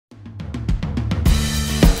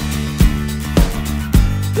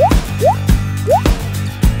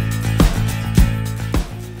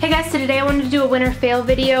guys, so today I wanted to do a winter fail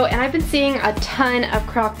video, and I've been seeing a ton of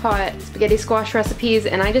crock pot spaghetti squash recipes,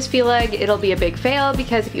 and I just feel like it'll be a big fail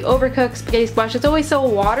because if you overcook spaghetti squash, it's always so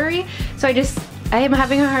watery. So I am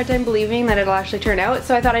having a hard time believing that it'll actually turn out,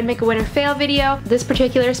 so I thought I'd make a winter fail video. This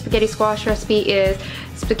particular spaghetti squash recipe is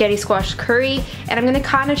spaghetti squash curry, and I'm gonna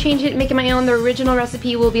kind of change it and make it my own. The original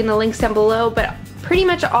recipe will be in the links down below, but pretty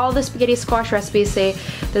much all the spaghetti squash recipes say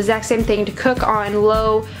the exact same thing: to cook on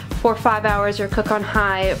low for 5 hours or cook on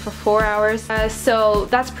high for 4 hours. So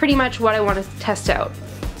that's pretty much what I want to test out.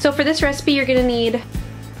 So for this recipe, you're gonna need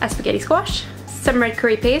a spaghetti squash, some red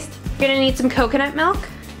curry paste, you're gonna need some coconut milk,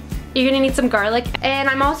 you're gonna need some garlic, and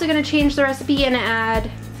I'm also gonna change the recipe and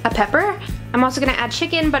add a pepper. I'm also gonna add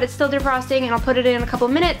chicken, but it's still defrosting, and I'll put it in a couple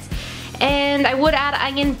of minutes. And I would add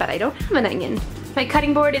onion, but I don't have an onion. My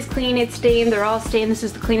cutting board is clean, it's stained, they're all stained. This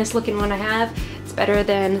is the cleanest looking one I have. It's better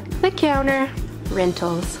than the counter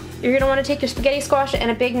rentals. You're gonna wanna take your spaghetti squash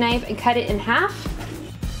and a big knife and cut it in half.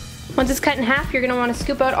 Once it's cut in half, you're gonna wanna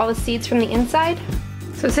scoop out all the seeds from the inside.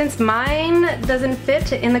 So since mine doesn't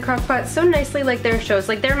fit in the crock pot so nicely like theirs shows,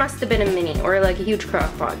 like there must have been a mini or like a huge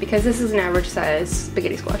crock pot, because this is an average size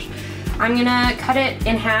spaghetti squash. I'm gonna cut it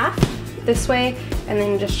in half this way and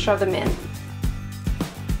then just shove them in.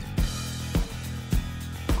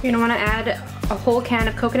 You're gonna wanna add a whole can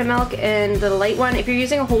of coconut milk, and the light one, if you're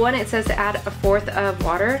using a whole one, it says to add 1/4 of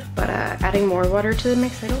water, but adding more water to the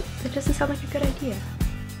mix, it doesn't sound like a good idea.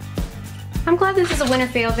 I'm glad this is a winter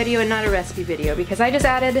fail video and not a recipe video, because I just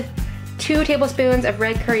added 2 tablespoons of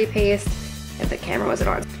red curry paste, if the camera wasn't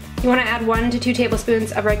on. You wanna add 1 to 2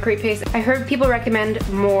 tablespoons of red curry paste. I heard people recommend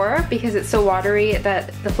more because it's so watery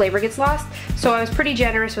that the flavor gets lost, so I was pretty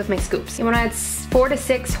generous with my scoops. You wanna add 4 to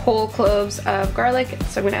 6 whole cloves of garlic,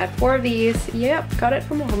 so I'm gonna add 4 of these. Yep, got it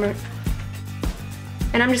from Walmart.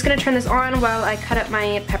 And I'm just gonna turn this on while I cut up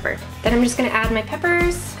my pepper. Then I'm just gonna add my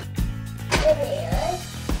peppers.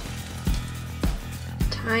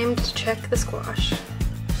 Time to check the squash.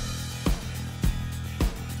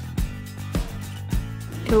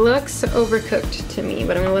 It looks overcooked to me,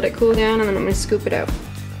 but I'm gonna let it cool down and then I'm gonna scoop it out.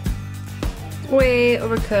 Way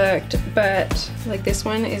overcooked, but like this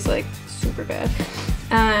one is like super bad.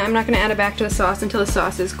 I'm not gonna add it back to the sauce until the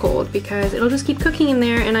sauce is cold, because it'll just keep cooking in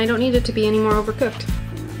there and I don't need it to be any more overcooked.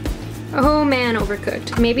 Oh man,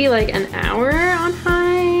 overcooked. Maybe like an hour on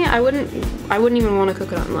high. I wouldn't even want to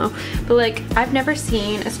cook it on low. But like, I've never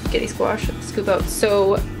seen a spaghetti squash scoop out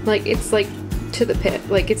so like it's like to the pit.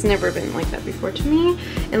 Like, it's never been like that before to me,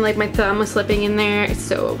 and like my thumb was slipping in there. It's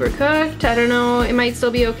so overcooked. I don't know, it might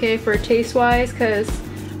still be okay for taste wise because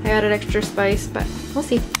I added extra spice, but we'll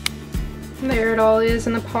see. There it all is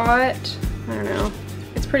in the pot. I don't know,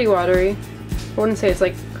 it's pretty watery. I wouldn't say it's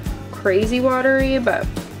like crazy watery, but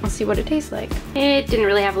we'll see what it tastes like. It didn't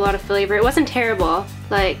really have a lot of flavor. It wasn't terrible.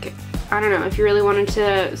 Like, I don't know, if you really wanted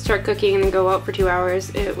to start cooking and then go out for 2 hours,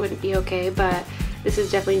 it wouldn't be okay, but this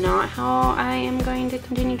is definitely not how I am going to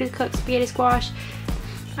continue to cook spaghetti squash.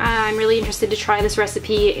 I'm really interested to try this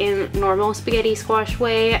recipe in normal spaghetti squash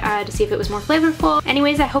way to see if it was more flavorful.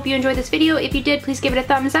 Anyways, I hope you enjoyed this video. If you did, please give it a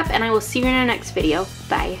thumbs up, and I will see you in our next video.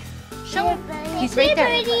 Bye. Show him. He's right there.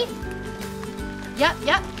 Yep,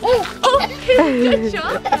 yep. Oh, good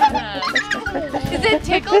job. Is it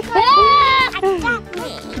tickle time?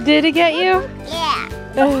 Did it get you? Yeah.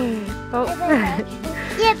 Oh.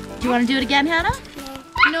 Yep. Do you want to do it again, Hannah?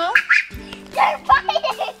 No? They're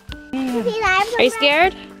fighting. Are you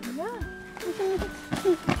scared?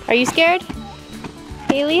 Yeah. Are you scared,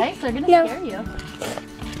 Haley? Thanks, they're gonna scare you.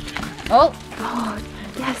 Oh. Oh,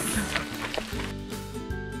 yes.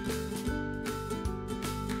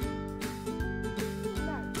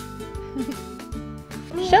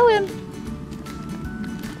 Show him.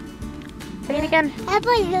 Say it again. How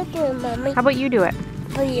about you do it, Mommy? How about you do it?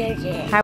 How about you do it?